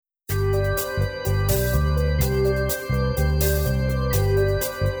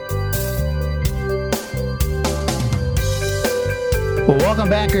Welcome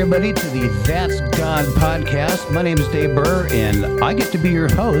back, everybody, to the That's God podcast. My name is Dave Burr, and I get to be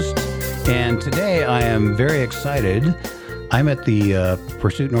your host. And today I am very excited. I'm at the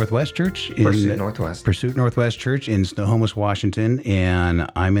Pursuit Northwest Church. Pursuit Northwest Church in Snohomish, Washington.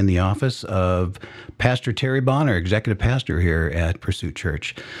 And I'm in the office of Pastor Terry Bonner, executive pastor here at Pursuit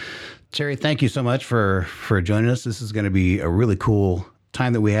Church. Terry, thank you so much for joining us. This is going to be a really cool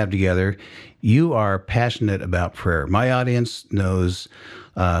time that we have together. You are passionate about prayer. My audience knows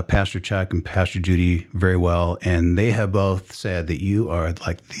Pastor Chuck and Pastor Judy very well, and they have both said that you are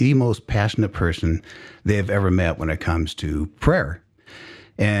like the most passionate person they have ever met when it comes to prayer.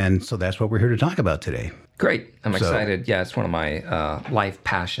 And so that's what we're here to talk about today. Great. I'm excited. Yeah, it's one of my life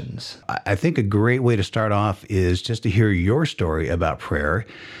passions. I think a great way to start off is just to hear your story about prayer.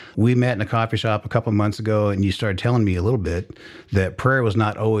 We met in a coffee shop a couple of months ago, and you started telling me a little bit that prayer was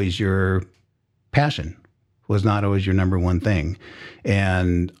not always your passion, was not always your number one thing.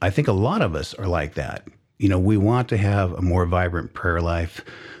 And I think a lot of us are like that. You know, we want to have a more vibrant prayer life.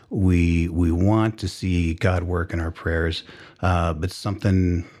 We want to see God work in our prayers, but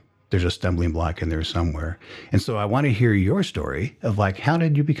there's a stumbling block in there somewhere. And so I want to hear your story of like, how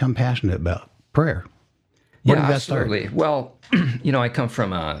did you become passionate about prayer? Where did that start? Absolutely. Well, I come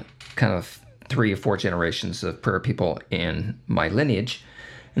from a kind of 3 or 4 generations of prayer people in my lineage.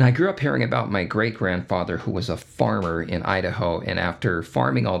 And I grew up hearing about my great-grandfather who was a farmer in Idaho. And after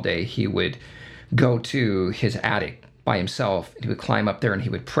farming all day, he would go to his attic by himself. He would climb up there and he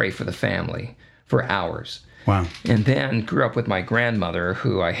would pray for the family for hours. Wow. And then grew up with my grandmother,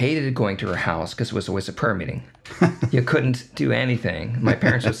 who I hated going to her house because it was always a prayer meeting. You couldn't do anything. My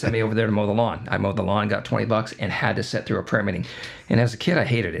parents would send me over there to mow the lawn. I mowed the lawn, got $20, and had to sit through a prayer meeting. And as a kid, I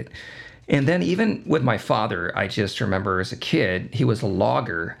hated it. And then even with my father, I just remember as a kid, he was a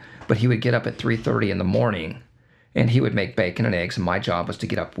logger, but he would get up at 3:30 in the morning, and he would make bacon and eggs, and my job was to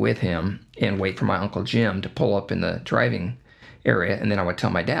get up with him and wait for my Uncle Jim to pull up in the driving area, and then I would tell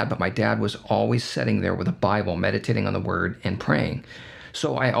my dad, but my dad was always sitting there with a Bible, meditating on the Word and praying.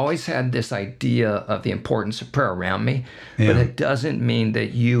 So I always had this idea of the importance of prayer around me, but it doesn't mean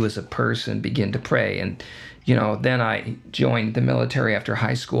that you as a person begin to pray. And, then I joined the military after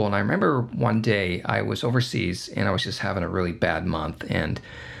high school, and I remember one day I was overseas, and I was just having a really bad month, and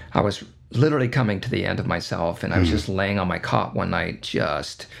I was literally coming to the end of myself, and I was just laying on my cot one night,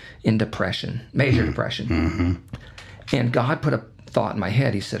 just in depression, major depression. Mm-hmm. And God put a thought in my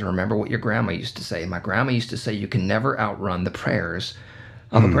head. He said, remember what your grandma used to say. My grandma used to say, you can never outrun the prayers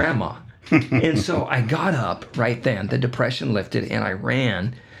of a grandma. And so I got up right then. The depression lifted, and I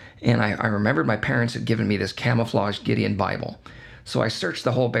ran. And I remembered my parents had given me this camouflage Gideon Bible. So I searched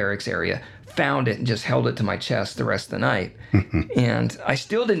the whole barracks area, found it, and just held it to my chest the rest of the night. And I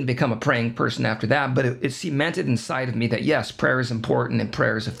still didn't become a praying person after that, but it cemented inside of me that, yes, prayer is important and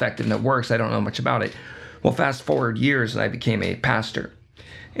prayer is effective and it works. I don't know much about it. Well, fast forward years, and I became a pastor.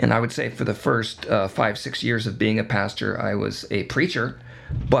 And I would say for the first 5-6 years of being a pastor, I was a preacher,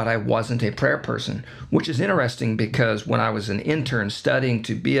 but I wasn't a prayer person, which is interesting because when I was an intern studying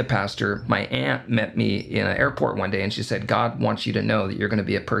to be a pastor, my aunt met me in an airport one day, and she said, God wants you to know that you're going to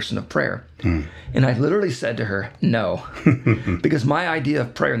be a person of prayer. And I literally said to her, no, because my idea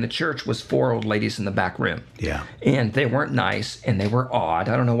of prayer in the church was 4 old ladies in the back room. Yeah. And they weren't nice, and they were odd.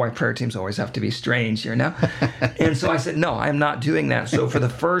 I don't know why prayer teams always have to be strange, And so I said, no, I'm not doing that. So for the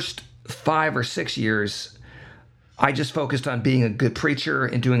first 5 or 6 years, I just focused on being a good preacher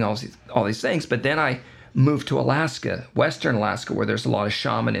and doing all these things. But then I moved to Alaska, Western Alaska, where there's a lot of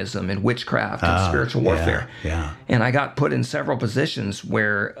shamanism and witchcraft and spiritual warfare. Yeah. And I got put in several positions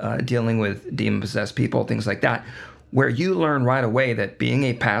where dealing with demon-possessed people, things like that, where you learn right away that being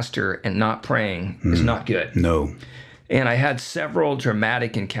a pastor and not praying is not good. No. And I had several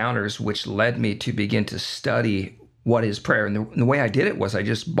dramatic encounters which led me to begin to study what is prayer. And the way I did it was I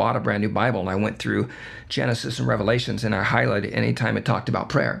just bought a brand new Bible, and I went through Genesis and Revelations, and I highlighted any time it talked about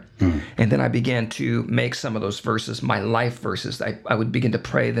prayer. And then I began to make some of those verses my life verses. I would begin to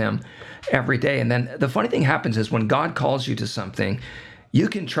pray them every day. And then the funny thing happens is when God calls you to something, you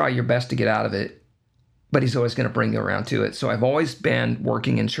can try your best to get out of it, but he's always going to bring you around to it. So I've always been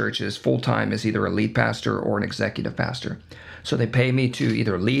working in churches full-time as either a lead pastor or an executive pastor. So they pay me to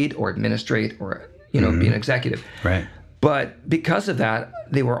either lead or administrate or be an executive. Right. But because of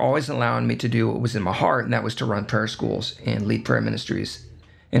that, they were always allowing me to do what was in my heart, and that was to run prayer schools and lead prayer ministries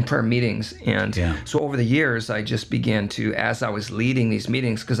and prayer meetings. And so over the years, I just began to, as I was leading these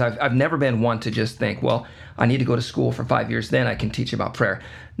meetings, because I've never been one to just think, well, I need to go to school for 5 years, then I can teach about prayer.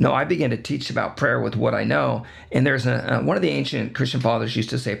 No, I began to teach about prayer with what I know. And there's one of the ancient Christian fathers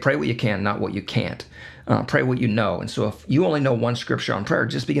used to say, pray what you can, not what you can't. Pray what you know. And so if you only know one scripture on prayer,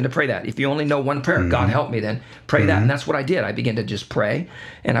 just begin to pray that. If you only know one prayer, God help me, then pray that. And that's what I did. I began to just pray,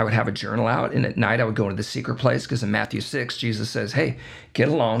 and I would have a journal out. And at night, I would go into the secret place, because in Matthew 6, Jesus says, hey, get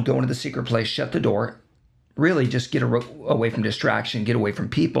alone, go into the secret place, shut the door, really just get away from distraction, get away from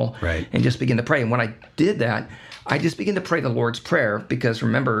people, right, and just begin to pray. And when I did that, I just began to pray the Lord's Prayer, because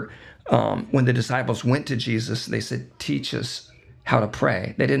remember, when the disciples went to Jesus, they said, teach us how to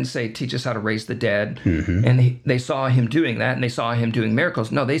pray. They didn't say, teach us how to raise the dead. And they saw him doing that, and they saw him doing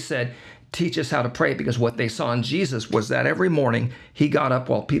miracles. No, they said, teach us how to pray, because what they saw in Jesus was that every morning he got up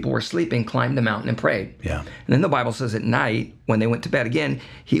while people were sleeping, climbed a mountain and prayed. Yeah. And then the Bible says at night, when they went to bed again,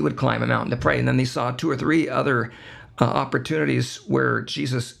 he would climb a mountain to pray. And then they saw 2 or 3 other opportunities where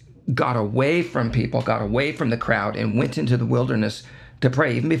Jesus got away from people, got away from the crowd, and went into the wilderness to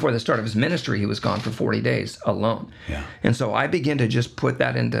pray. Even before the start of his ministry, he was gone for 40 days alone. Yeah. And so I began to just put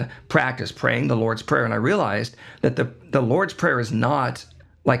that into practice, praying the Lord's Prayer. And I realized that the Lord's Prayer is not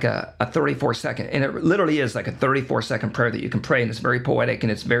like a 34-second, and it literally is like a 34-second prayer that you can pray, and it's very poetic,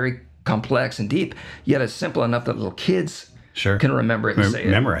 and it's very complex and deep, yet it's simple enough that little kids can remember it and say it.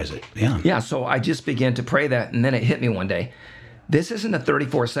 Memorize it, yeah. Yeah, so I just began to pray that, and then it hit me one day. This isn't a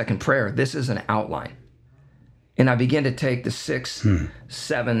 34-second prayer. This is an outline. And I began to take the 6,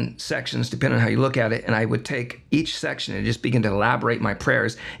 7 sections, depending on how you look at it, and I would take each section and just begin to elaborate my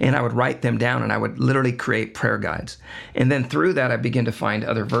prayers, and I would write them down, and I would literally create prayer guides. And then through that, I began to find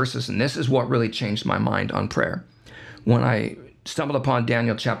other verses, and this is what really changed my mind on prayer. When I stumbled upon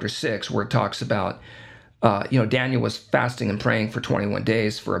Daniel chapter 6, where it talks about, Daniel was fasting and praying for 21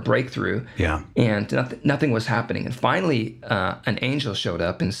 days for a breakthrough, and nothing was happening. And finally, an angel showed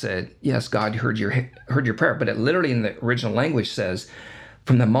up and said, yes, God heard your prayer. But it literally in the original language says,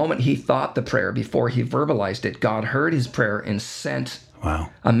 from the moment he thought the prayer, before he verbalized it, God heard his prayer and sent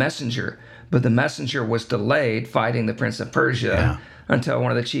a messenger. But the messenger was delayed fighting the prince of Persia until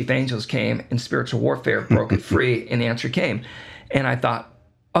one of the chief angels came and spiritual warfare broke it free, and the answer came. And I thought,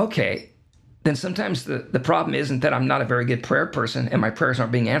 okay, then sometimes the problem isn't that I'm not a very good prayer person and my prayers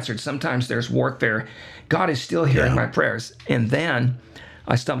aren't being answered. Sometimes there's warfare. God is still hearing my prayers. And then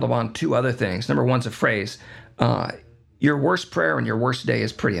I stumbled upon 2 other things. Number one's a phrase. Your worst prayer on your worst day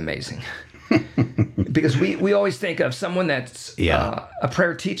is pretty amazing. Because we always think of someone that's a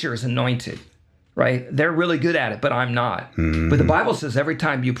prayer teacher is anointed, right? They're really good at it, but I'm not. But the Bible says every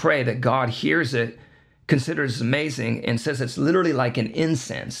time you pray that God hears it, considers amazing, and says it's literally like an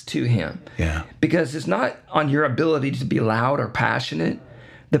incense to him. Yeah. Because it's not on your ability to be loud or passionate.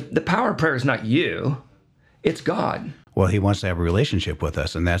 The power of prayer is not you, it's God. Well, he wants to have a relationship with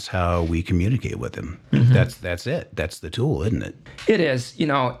us, and that's how we communicate with him. That's it. That's the tool, isn't it? It is,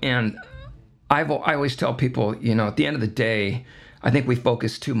 and I always tell people, at the end of the day, I think we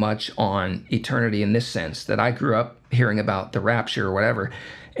focus too much on eternity in this sense, that I grew up hearing about the rapture or whatever,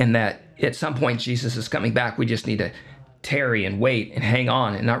 and that at some point Jesus is coming back. We just need to tarry and wait and hang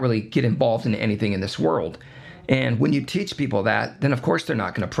on and not really get involved in anything in this world. And when you teach people that, then of course they're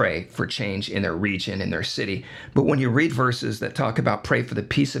not going to pray for change in their region, in their city. But when you read verses that talk about pray for the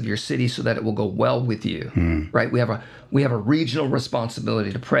peace of your city so that it will go well with you, right? We have a regional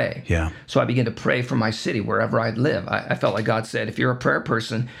responsibility to pray. Yeah. So I began to pray for my city wherever I live. I felt like God said, if you're a prayer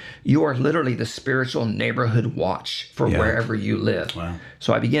person, you are literally the spiritual neighborhood watch for wherever you live. Wow.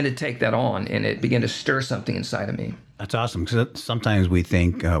 So I began to take that on, and it began to stir something inside of me. That's awesome. Because sometimes we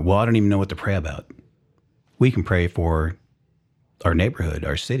think, well, I don't even know what to pray about. We can pray for our neighborhood,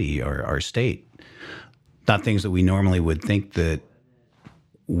 our city, our state. Not things that we normally would think that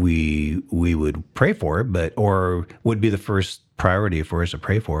we would pray for, or would be the first priority for us to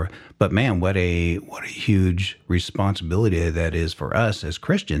pray for. But man, what a huge responsibility that is for us as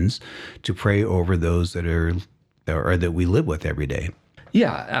Christians to pray over those that we live with every day.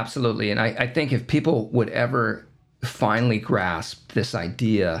 Yeah, absolutely. And I think if people would ever finally grasp this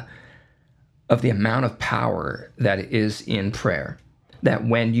idea of the amount of power that is in prayer, that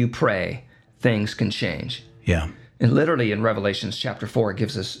when you pray, things can change. Yeah. And literally in Revelations chapter 4, it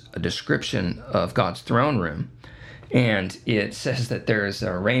gives us a description of God's throne room. And it says that there's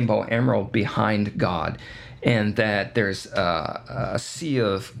a rainbow emerald behind God, and that there's a sea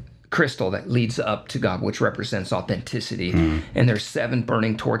of crystal that leads up to God, which represents authenticity. And there's 7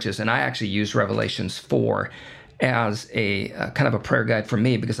 burning torches. And I actually use Revelations 4 as a kind of a prayer guide for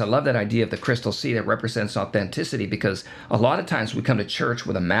me, because I love that idea of the crystal sea that represents authenticity, because a lot of times we come to church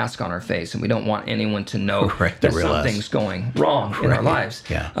with a mask on our face and we don't want anyone to know Right, that the real us. something's going wrong in our lives.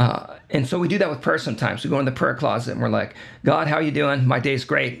 Yeah. And so we do that with prayer sometimes. We go in the prayer closet and we're like, God, how you doing? My day's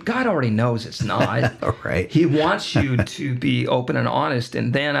great. God already knows it's not. Right. He wants you to be open and honest.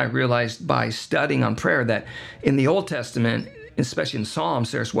 And then I realized by studying on prayer that in the Old Testament, especially in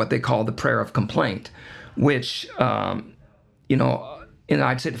Psalms, there's what they call the prayer of complaint, which, and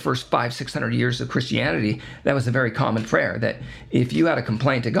I'd say the first 500-600 years of Christianity, that was a very common prayer, that if you had a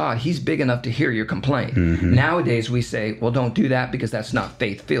complaint to God, he's big enough to hear your complaint. Mm-hmm. Nowadays, we say, well, don't do that because that's not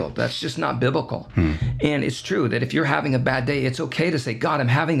faith-filled. That's just not biblical. And it's true that if you're having a bad day, it's okay to say, God, I'm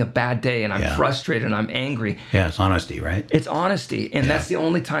having a bad day and I'm frustrated and I'm angry. Yeah, it's honesty, right? It's honesty. And that's the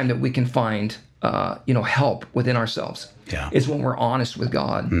only time that we can find, help within ourselves. Yeah. Is when we're honest with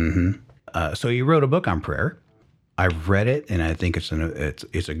God. So you wrote a book on prayer. I've read it, and I think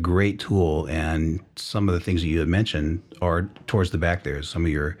it's a great tool. And some of the things that you had mentioned are towards the back there, some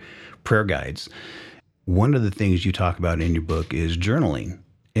of your prayer guides. One of the things you talk about in your book is journaling.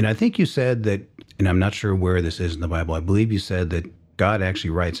 And I think you said that, and I'm not sure where this is in the Bible, I believe you said that God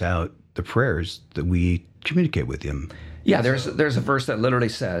actually writes out the prayers that we communicate with him. Yeah, there's a verse that literally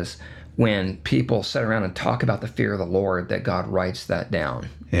says, when people sit around and talk about the fear of the Lord, that God writes that down.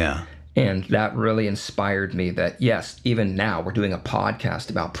 Yeah. And that really inspired me that, yes, even now we're doing a podcast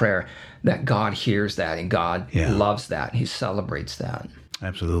about prayer, that God hears that and God loves that. And he celebrates that.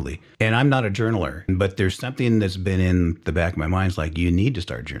 Absolutely. And I'm not a journaler, but there's something that's been in the back of my mind. It's like, you need to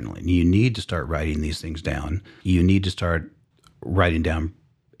start journaling. You need to start writing these things down. You need to start writing down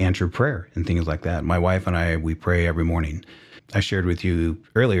answered prayer and things like that. My wife and I, we pray every morning. I shared with you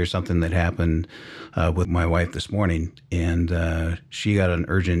earlier something that happened with my wife this morning, and she got an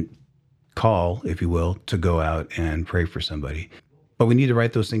urgent call, if you will, to go out and pray for somebody. But we need to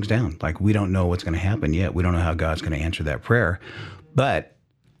write those things down. Like, we don't know what's going to happen yet. We don't know how God's going to answer that prayer. But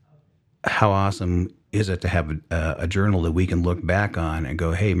how awesome is it to have a journal that we can look back on and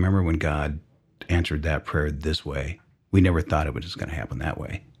go, hey, remember when God answered that prayer this way? We never thought it was just going to happen that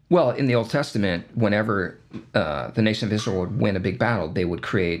way. Well, in the Old Testament, whenever the nation of Israel would win a big battle, they would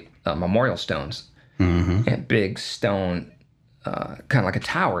create memorial stones, and big stone, kind of like a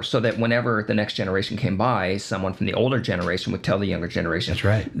tower, so that whenever the next generation came by, someone from the older generation would tell the younger generation, that's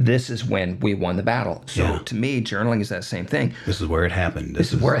right, this is when we won the battle. So to me, journaling is that same thing. This is where it happened.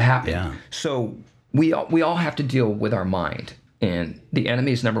 This is where it happened. Yeah. So we all have to deal with our mind. And the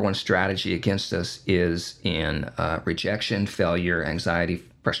enemy's number one strategy against us is in rejection, failure, anxiety,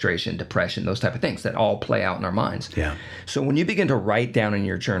 frustration, depression, those type of things that all play out in our minds. Yeah. So when you begin to write down in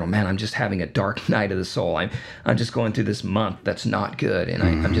your journal, man, I'm just having a dark night of the soul. I'm just going through this month that's not good, and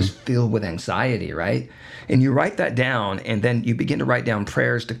I'm just filled with anxiety, right? And you write that down, and then you begin to write down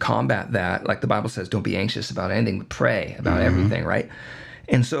prayers to combat that. Like the Bible says, don't be anxious about anything, but pray about everything, right?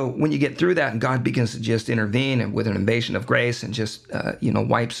 And so when you get through that and God begins to just intervene and with an invasion of grace and just,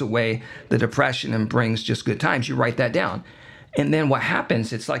 wipes away the depression and brings just good times, you write that down. And then what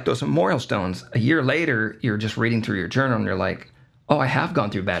happens, it's like those memorial stones. A year later, you're just reading through your journal and you're like, oh, I have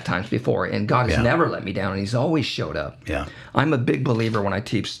gone through bad times before, and God has never let me down, and he's always showed up. Yeah. I'm a big believer when I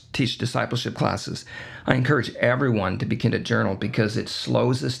teach discipleship classes. I encourage everyone to begin to journal because it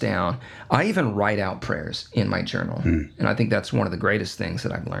slows us down. I even write out prayers in my journal, and I think that's one of the greatest things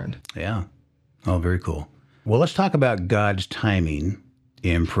that I've learned. Yeah. Oh, very cool. Well, let's talk about God's timing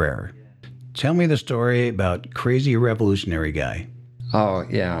in prayer. Tell me the story about Crazy Revolutionary Guy. Oh,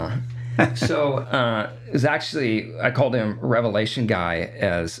 yeah. So it was actually, I called him Revelation Guy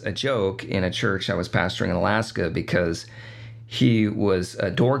as a joke in a church I was pastoring in Alaska because he was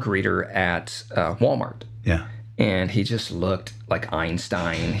a door greeter at Walmart. Yeah. And he just looked like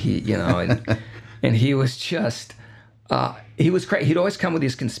Einstein. And he was just, he was crazy. He'd always come with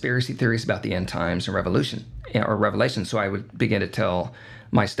these conspiracy theories about the end times and Revelation. So I would begin to tell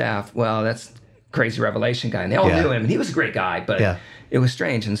my staff, well, that's Crazy Revelation Guy. And they all knew him. And he was a great guy, but it was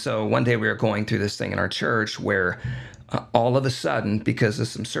strange. And so one day we were going through this thing in our church where all of a sudden, because of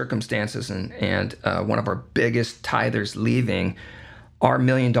some circumstances and one of our biggest tithers leaving, our $1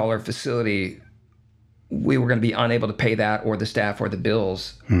 million facility, we were going to be unable to pay that or the staff or the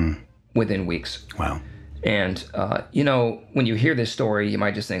bills within weeks. Wow. And, when you hear this story, you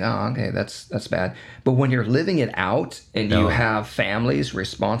might just think, oh, okay, that's bad. But when you're living it out and you have families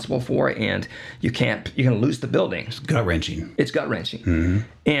responsible for it and you're going to lose the building. It's gut-wrenching. It's gut-wrenching.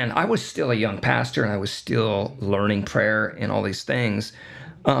 And I was still a young pastor and I was still learning prayer and all these things.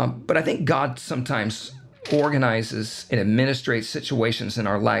 But I think God sometimes organizes and administrates situations in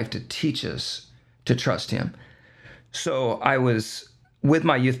our life to teach us to trust him. So I was with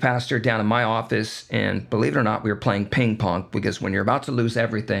my youth pastor down in my office, and believe it or not, we were playing ping pong, because when you're about to lose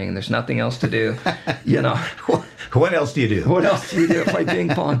everything and there's nothing else to do, What else do you do? What else do you do? Play ping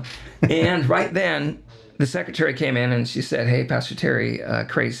pong. And right then, the secretary came in and she said, "Hey, Pastor Terry,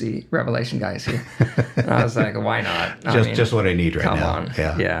 crazy Revelation guy is here." And I was like, "Why not? Just what I need right now." Come on.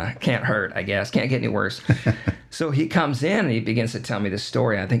 Yeah. Can't hurt, I guess. Can't get any worse. So he comes in and he begins to tell me this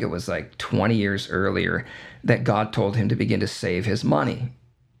story. I think it was like 20 years earlier that God told him to begin to save his money.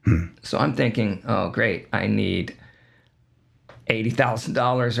 So I'm thinking, oh, great. I need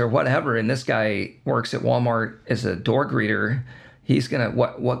 $80,000 or whatever. And this guy works at Walmart as a door greeter. He's going to,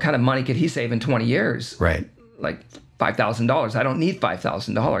 what kind of money could he save in 20 years? Right. Like $5,000. I don't need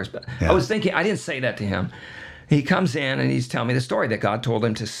 $5,000. But I was thinking, I didn't say that to him. He comes in and he's telling me the story that God told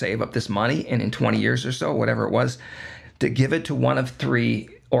him to save up this money, and in 20 years or so, whatever it was, to give it to one of three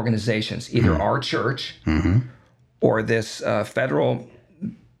organizations, either our church or this federal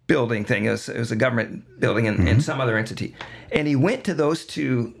building thing. It was a government building and some other entity. And he went to those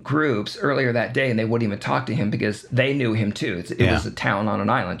two groups earlier that day, and they wouldn't even talk to him because they knew him too. It was a town on an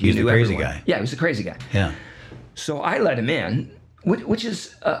island. He's the crazy everyone. guy. Yeah, he was a crazy guy. Yeah. So I let him in, which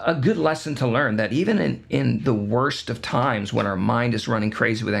is a good lesson to learn, that even in the worst of times when our mind is running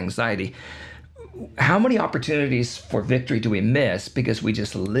crazy with anxiety, how many opportunities for victory do we miss because we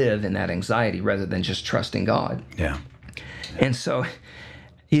just live in that anxiety rather than just trusting God? Yeah. And so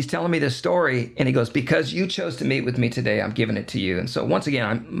he's telling me this story, and he goes, "Because you chose to meet with me today, I'm giving it to you." And so once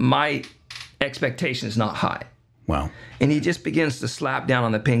again, my expectation is not high. Wow. And he just begins to slap down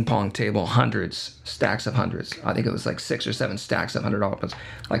on the ping pong table stacks of hundreds. I think it was like 6 or 7 stacks of $100,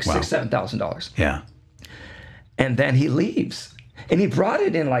 like $6,000, $7,000. Yeah. And then he leaves. And he brought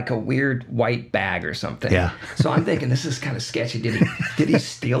it in like a weird white bag or something. Yeah. So I'm thinking, this is kind of sketchy. Did he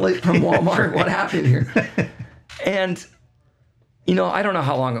steal it from Walmart? What happened here? And, I don't know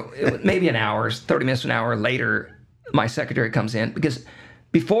how long, maybe an hour, 30 minutes to an hour later, my secretary comes in, because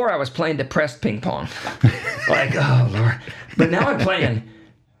before I was playing depressed ping pong. Like, oh, Lord. But now I'm playing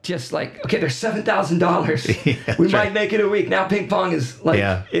just like, okay, there's $7,000. We might make it a week. Now ping pong is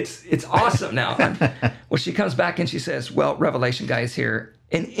like, it's awesome now. Well, she comes back and she says, "Well, Revelation guy is here."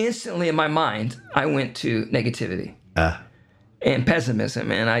 And instantly in my mind, I went to negativity and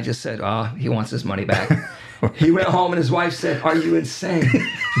pessimism. And I just said, "Oh, he wants his money back." He went home and his wife said, "Are you insane?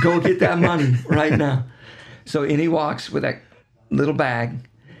 Go get that money right now." So in he walks with that little bag,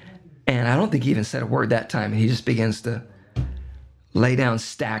 and I don't think he even said a word that time. And he just begins to lay down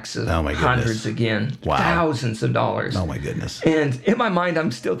stacks of hundreds again, thousands of dollars. Oh my goodness! And in my mind,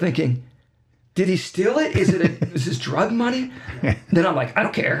 I'm still thinking, did he steal it? Is this drug money? Then I'm like, I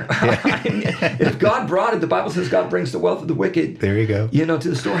don't care. If God brought it, the Bible says God brings the wealth of the wicked. There you go. To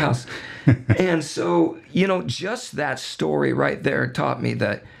the storehouse. And so, just that story right there taught me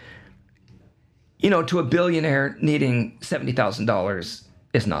that, to a billionaire, needing $70,000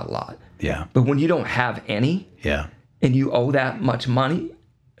 is not a lot. Yeah. But when you don't have any, and you owe that much money,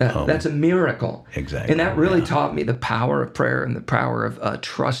 that's a miracle. Exactly. And that really taught me the power of prayer and the power of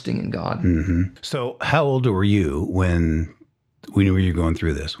trusting in God. Mm-hmm. So how old were you when you were going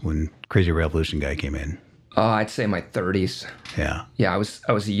through this, when Crazy Revolution guy came in? I'd say my 30s. Yeah. Yeah, I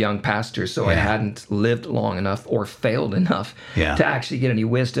was a young pastor, so I hadn't lived long enough or failed enough to actually get any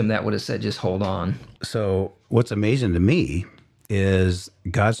wisdom that would have said, just hold on. So what's amazing to me is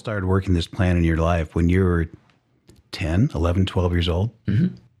God started working this plan in your life when you were 10, 11, 12 years old.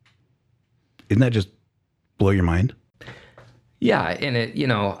 Mm-hmm. Isn't that just blow your mind? Yeah,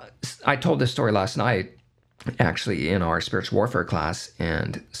 and I told this story last night, actually, in our spiritual warfare class,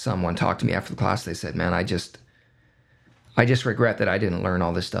 and someone talked to me after the class. They said, "Man, I just regret that I didn't learn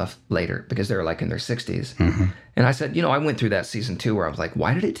all this stuff later," because they're like in their 60s. Mm-hmm. And I said, I went through that season too, where I was like,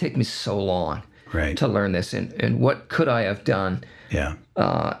 why did it take me so long to learn this? And what could I have done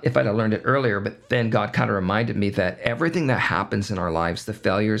if I'd have learned it earlier? But then God kind of reminded me that everything that happens in our lives, the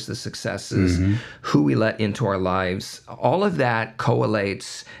failures, the successes, who we let into our lives, all of that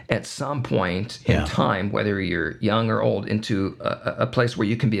collates at some point in time, whether you're young or old, into a place where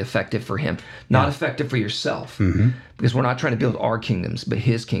you can be effective for Him, not effective for yourself, because we're not trying to build our kingdoms, but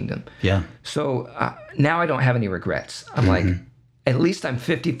His kingdom. Yeah. So now I don't have any regrets. I'm like, at least I'm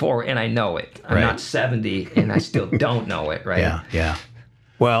 54 and I know it. I'm not 70 and I still don't know it, right? Yeah.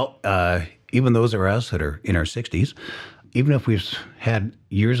 Well, even those of us that are in our 60s, even if we've had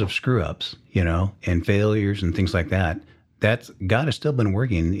years of screw-ups, and failures and things like that, God has still been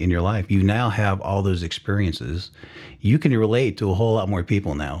working in your life. You now have all those experiences. You can relate to a whole lot more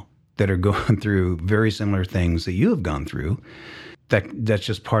people now that are going through very similar things that you have gone through. that's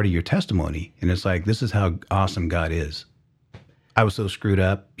just part of your testimony. And it's like, this is how awesome God is. I was so screwed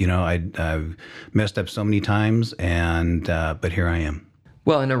up, I've messed up so many times, and but here I am.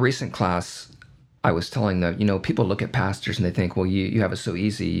 Well, in a recent class, I was telling them, people look at pastors and they think, well, you have it so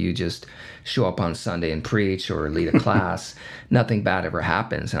easy. You just show up on Sunday and preach or lead a class. Nothing bad ever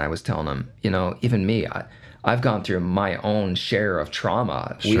happens. And I was telling them, even me, I've gone through my own share of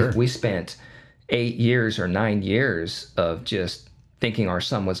trauma. Sure. We spent 8 years or 9 years of just thinking our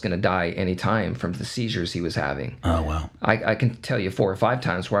son was going to die anytime from the seizures he was having. Oh, wow. I can tell you 4 or 5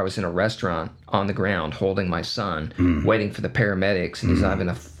 times where I was in a restaurant on the ground holding my son, waiting for the paramedics, and he's having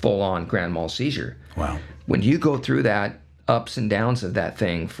a full-on grand mal seizure. Wow. When you go through that ups and downs of that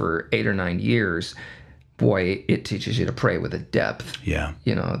thing for 8 or 9 years, boy, it teaches you to pray with a depth,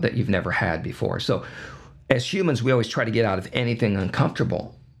 that you've never had before. So as humans, we always try to get out of anything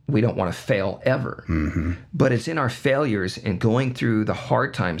uncomfortable. We don't want to fail ever. Mm-hmm. But it's in our failures and going through the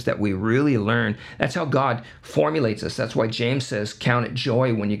hard times that we really learn. That's how God formulates us. That's why James says, count it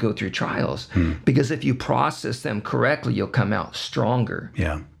joy when you go through trials. Because if you process them correctly, you'll come out stronger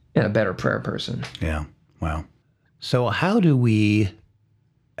and a better prayer person. Yeah. Wow. So how can we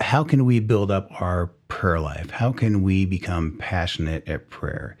build up our prayer life? How can we become passionate at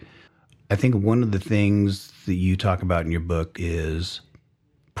prayer? I think one of the things that you talk about in your book is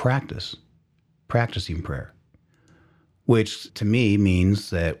practicing prayer, which to me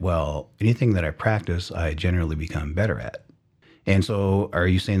means that, anything that I practice, I generally become better at. And so are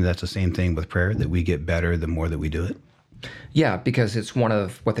you saying that's the same thing with prayer, that we get better the more that we do it? Yeah, because it's one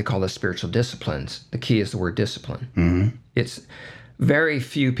of what they call the spiritual disciplines. The key is the word discipline. Mm-hmm. It's very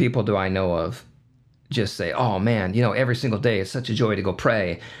few people do I know of just say, oh man, every single day it's such a joy to go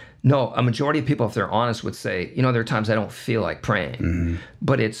pray. No, a majority of people, if they're honest, would say, there are times I don't feel like praying. Mm-hmm.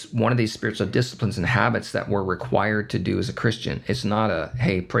 But it's one of these spiritual disciplines and habits that we're required to do as a Christian. It's not a,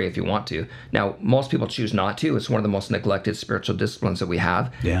 hey, pray if you want to. Now, most people choose not to. It's one of the most neglected spiritual disciplines that we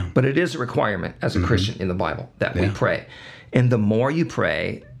have. Yeah. But it is a requirement as a Christian in the Bible that we pray. And the more you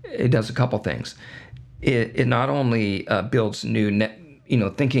pray, it does a couple things. It not only builds new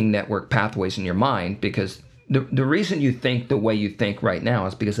thinking network pathways in your mind, because the reason you think the way you think right now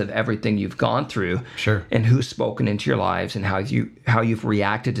is because of everything you've gone through, and who's spoken into your lives, and how you've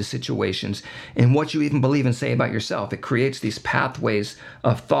reacted to situations, and what you even believe and say about yourself. It creates these pathways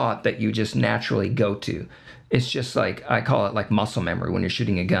of thought that you just naturally go to. It's just like, I call it like muscle memory when you're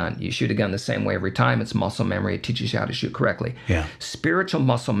shooting a gun. You shoot a gun the same way every time. It's muscle memory. It teaches you how to shoot correctly. Yeah. Spiritual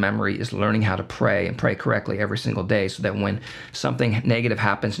muscle memory is learning how to pray and pray correctly every single day, so that when something negative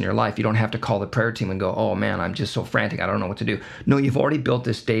happens in your life, you don't have to call the prayer team and go, oh man, I'm just so frantic, I don't know what to do. No, you've already built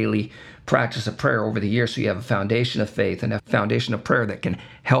this daily practice of prayer over the years, so you have a foundation of faith and a foundation of prayer that can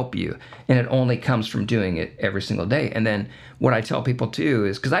help you. And it only comes from doing it every single day. And then what I tell people too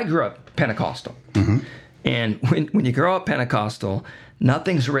is, because I grew up Pentecostal. Mm-hmm. And when you grow up Pentecostal,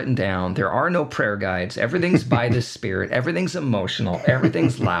 nothing's written down. There are no prayer guides. Everything's by the Spirit. Everything's emotional.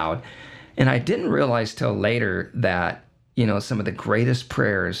 Everything's loud. And I didn't realize till later that, some of the greatest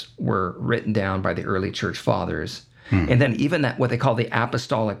prayers were written down by the early church fathers. And then even that, what they call the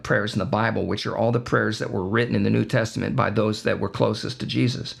apostolic prayers in the Bible, which are all the prayers that were written in the New Testament by those that were closest to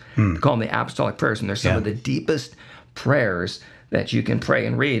Jesus. They call them the apostolic prayers. And they're some of the deepest prayers that you can pray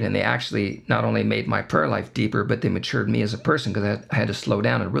and read. And they actually not only made my prayer life deeper, but they matured me as a person, because I had to slow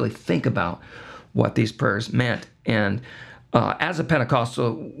down and really think about what these prayers meant. And as a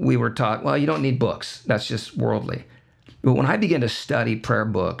Pentecostal, we were taught, well, you don't need books. That's just worldly. But when I began to study prayer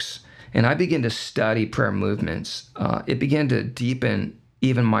books and I began to study prayer movements, it began to deepen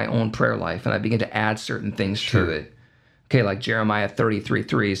even my own prayer life. And I began to add certain things to it. Okay, like Jeremiah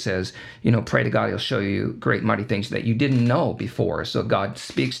 33:3 says, pray to God, he'll show you great mighty things that you didn't know before. So God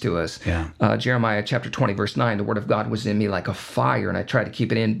speaks to us. Yeah. Jeremiah chapter 20, verse 9, the word of God was in me like a fire, and I tried to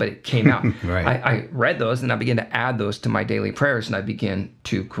keep it in, but it came out. Right. I read those, and I began to add those to my daily prayers, and I began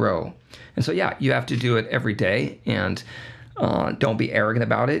to grow. And so, you have to do it every day, and don't be arrogant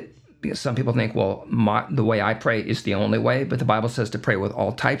about it. Because some people think, well, the way I pray is the only way, but the Bible says to pray with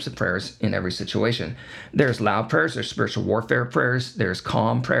all types of prayers in every situation. There's loud prayers, there's spiritual warfare prayers, there's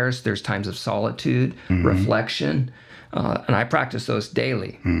calm prayers, there's times of solitude, reflection, and I practice those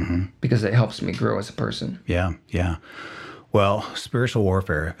daily because it helps me grow as a person. Yeah. Well, spiritual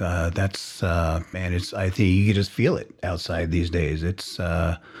warfare, that's, man, I think you can just feel it outside these days. It's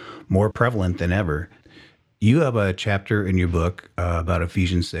more prevalent than ever. You have a chapter in your book about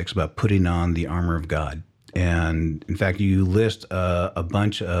Ephesians 6, about putting on the armor of God. And in fact, you list a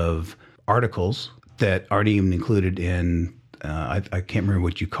bunch of articles that aren't even included in, I can't remember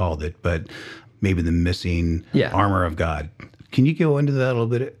what you called it, but maybe the missing armor of God. Can you go into that a little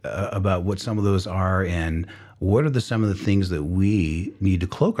bit about what some of those are, and what are some of the things that we need to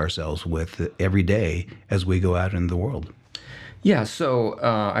cloak ourselves with every day as we go out into the world? Yeah, so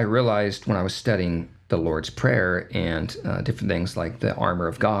I realized when I was studying the Lord's Prayer and different things like the armor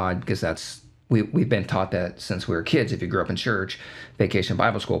of God, because we've been taught that since we were kids. If you grew up in church, Vacation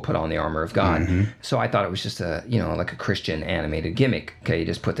Bible School put on the armor of God. So I thought it was just like a Christian animated gimmick. Okay, you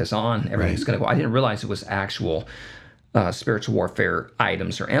just put this on, everything's going to go. I didn't realize it was actual spiritual warfare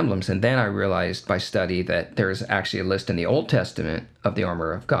items or emblems. And then I realized by study that there's actually a list in the Old Testament of the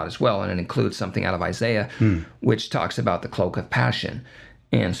armor of God as well. And it includes something out of Isaiah, which talks about the cloak of passion.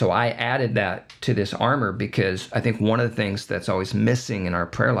 And so I added that to this armor because I think one of the things that's always missing in our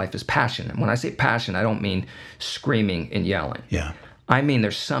prayer life is passion. And when I say passion, I don't mean screaming and yelling. Yeah. I mean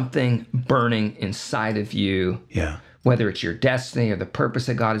there's something burning inside of you. Yeah. Whether it's your destiny or the purpose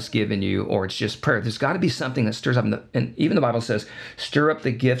that God has given you, or it's just prayer, there's got to be something that stirs up. And even the Bible says, stir up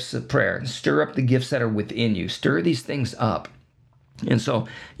the gifts of prayer, stir up the gifts that are within you, stir these things up. And so,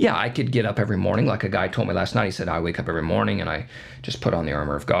 yeah, I could get up every morning. Like a guy told me last night, he said, I wake up every morning and I just put on the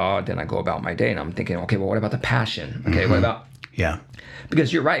armor of God, then I go about my day. And I'm thinking, okay, well, what about the passion? Okay, what about? Yeah.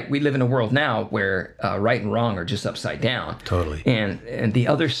 Because you're right. We live in a world now where right and wrong are just upside down. Totally. And the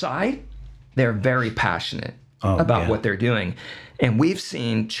other side, they're very passionate about what they're doing. And we've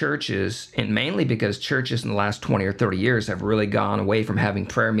seen churches, and mainly because churches in the last 20 or 30 years have really gone away from having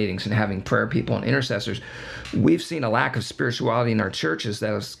prayer meetings and having prayer people and intercessors, we've seen a lack of spirituality in our churches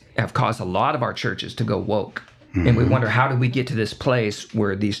that have caused a lot of our churches to go woke. And we wonder, how did we get to this place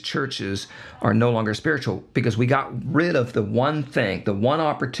where these churches are no longer spiritual? Because we got rid of the one thing, the one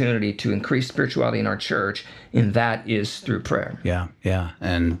opportunity to increase spirituality in our church, and that is through prayer. Yeah, yeah.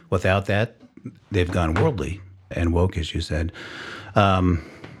 And without that, they've gone worldly and woke, as you said. I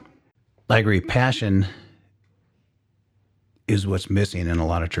agree. Passion is what's missing in a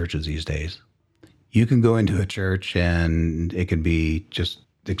lot of churches these days. You can go into a church and it can be just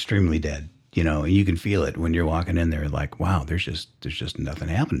extremely dead, and you can feel it when you're walking in there, like, wow, there's just nothing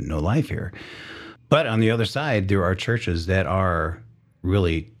happening, no life here. But on the other side, there are churches that are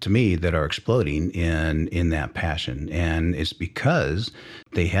really, to me, that are exploding in that passion. And it's because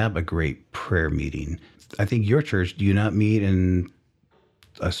they have a great prayer meeting. I think your church, do you not meet in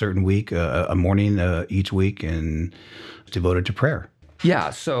a certain week, a morning each week, and devoted to prayer?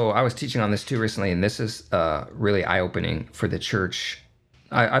 Yeah, so I was teaching on this too recently, and this is really eye-opening for the church.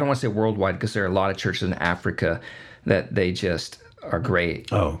 I don't want to say worldwide, because there are a lot of churches in Africa that they just are great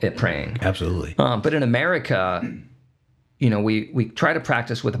at praying. Absolutely. But in America, we try to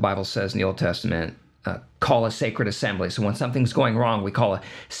practice what the Bible says in the Old Testament, call a sacred assembly. So when something's going wrong, we call a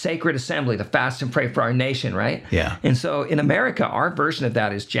sacred assembly to fast and pray for our nation, right? Yeah. And so in America, our version of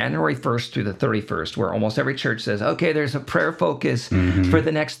that is January 1st through the 31st, where almost every church says, okay, there's a prayer focus for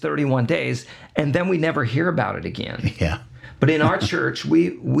the next 31 days, and then we never hear about it again. Yeah. But in our church,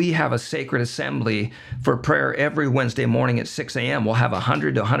 we have a sacred assembly for prayer every Wednesday morning at 6 a.m. We'll have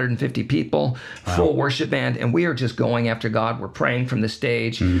 100 to 150 people, full worship band, and we are just going after God. We're praying from the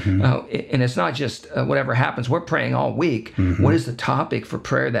stage. And it's not just whatever happens. We're praying all week. What is the topic for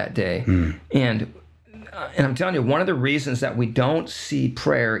prayer that day? And I'm telling you, one of the reasons that we don't see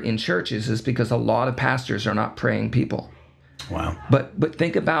prayer in churches is because a lot of pastors are not praying people. Wow. But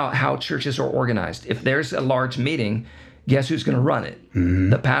think about how churches are organized. If there's a large meeting, guess who's going to run it?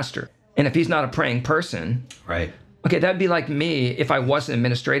 The pastor. And if he's not a praying person, right? Okay, that'd be like me if I wasn't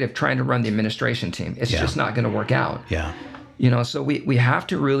administrative trying to run the administration team. It's just not going to work out. Yeah. So we have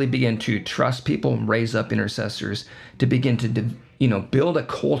to really begin to trust people and raise up intercessors to begin to build a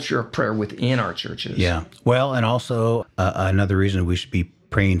culture of prayer within our churches. Yeah. Well, and also another reason we should be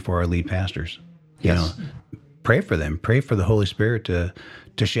praying for our lead pastors. Yes. Pray for them. Pray for the Holy Spirit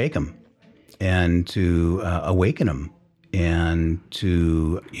to shake them and to awaken them, and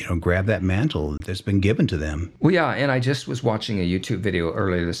to, grab that mantle that's been given to them. Well, yeah, and I just was watching a YouTube video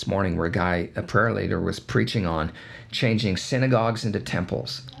earlier this morning where a prayer leader, was preaching on changing synagogues into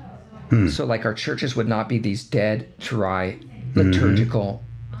temples. So like our churches would not be these dead, dry, liturgical,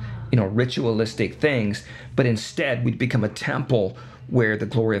 ritualistic things, but instead we'd become a temple where the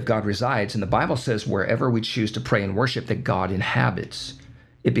glory of God resides. And the Bible says wherever we choose to pray and worship, that God inhabits.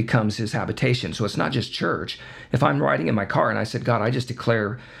 it becomes his habitation. So it's not just church. If I'm riding in my car and I said, God, I just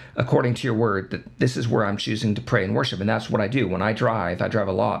declare according to your word that this is where I'm choosing to pray and worship. And that's what I do. When I drive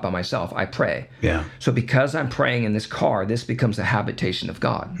a lot by myself, I pray. Yeah. So because I'm praying in this car, this becomes a habitation of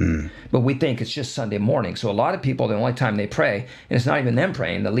God. But we think it's just Sunday morning. So a lot of people, the only time they pray, and it's not even them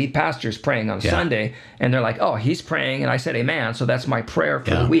praying, the lead pastor is praying on Sunday, and they're like, oh, he's praying, and I said amen, so that's my prayer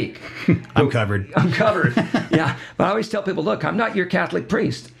for the week. I'm covered. I'm covered. Yeah. But I always tell people, look, I'm not your Catholic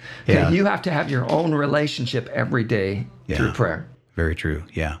priest. Yeah. You have to have your own relationship every day through prayer. Very true.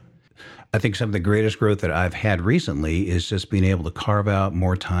 Yeah. I think some of the greatest growth that I've had recently is just being able to carve out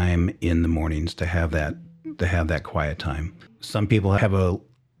more time in the mornings to have that quiet time. Some people have a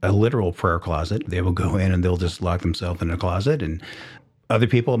literal prayer closet. They will go in and they'll just lock themselves in a closet, and other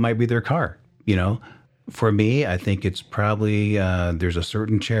people, it might be their car. For me, I think it's probably there's a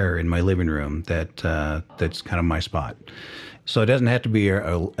certain chair in my living room that's kind of my spot. So it doesn't have to be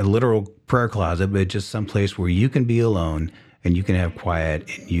a literal prayer closet, but just some place where you can be alone and you can have quiet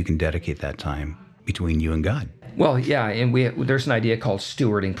and you can dedicate that time between you and God. Well, yeah, and there's an idea called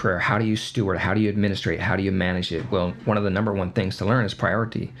stewarding prayer. How do you steward? How do you administrate? How do you manage it? Well, one of the number one things to learn is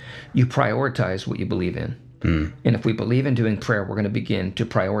priority. You prioritize what you believe in. And if we believe in doing prayer, we're going to begin to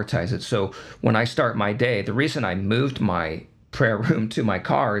prioritize it. So when I start my day, the reason I moved my prayer room to my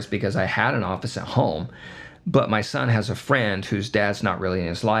car is because I had an office at home. But my son has a friend whose dad's not really in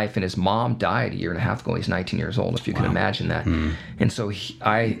his life, and his mom died a year and a half ago. He's 19 years old, if you can imagine that. And so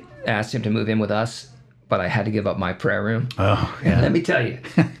I asked him to move in with us, but I had to give up my prayer room. Oh, yeah. And let me tell you,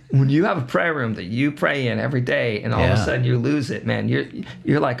 when you have a prayer room that you pray in every day, and all of a sudden you lose it, man,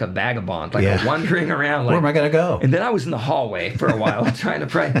 you're like a vagabond, like a wandering around. Like, where am I going to go? And then I was in the hallway for a while trying to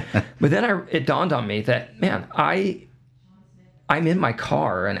pray. But then it dawned on me that, man, I'm in my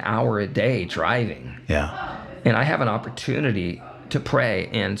car an hour a day driving. Yeah. And I have an opportunity to pray.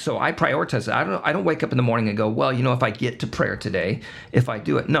 And so I prioritize it. I don't wake up in the morning and go, well, if I get to prayer today, if I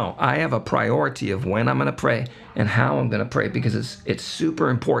do it. No, I have a priority of when I'm going to pray and how I'm going to pray, because it's super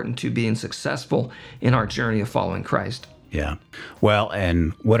important to being successful in our journey of following Christ. Yeah. Well,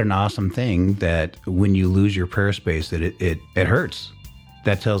 and what an awesome thing that when you lose your prayer space, that it hurts.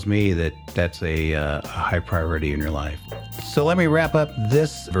 That tells me that that's a high priority in your life. So let me wrap up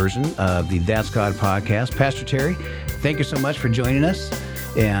this version of the That's God podcast. Pastor Terry, thank you so much for joining us.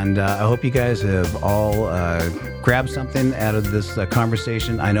 And I hope you guys have all grabbed something out of this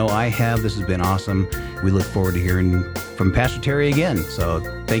conversation. I know I have. This has been awesome. We look forward to hearing from Pastor Terry again. So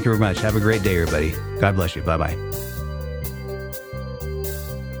thank you very much. Have a great day, everybody. God bless you. Bye-bye.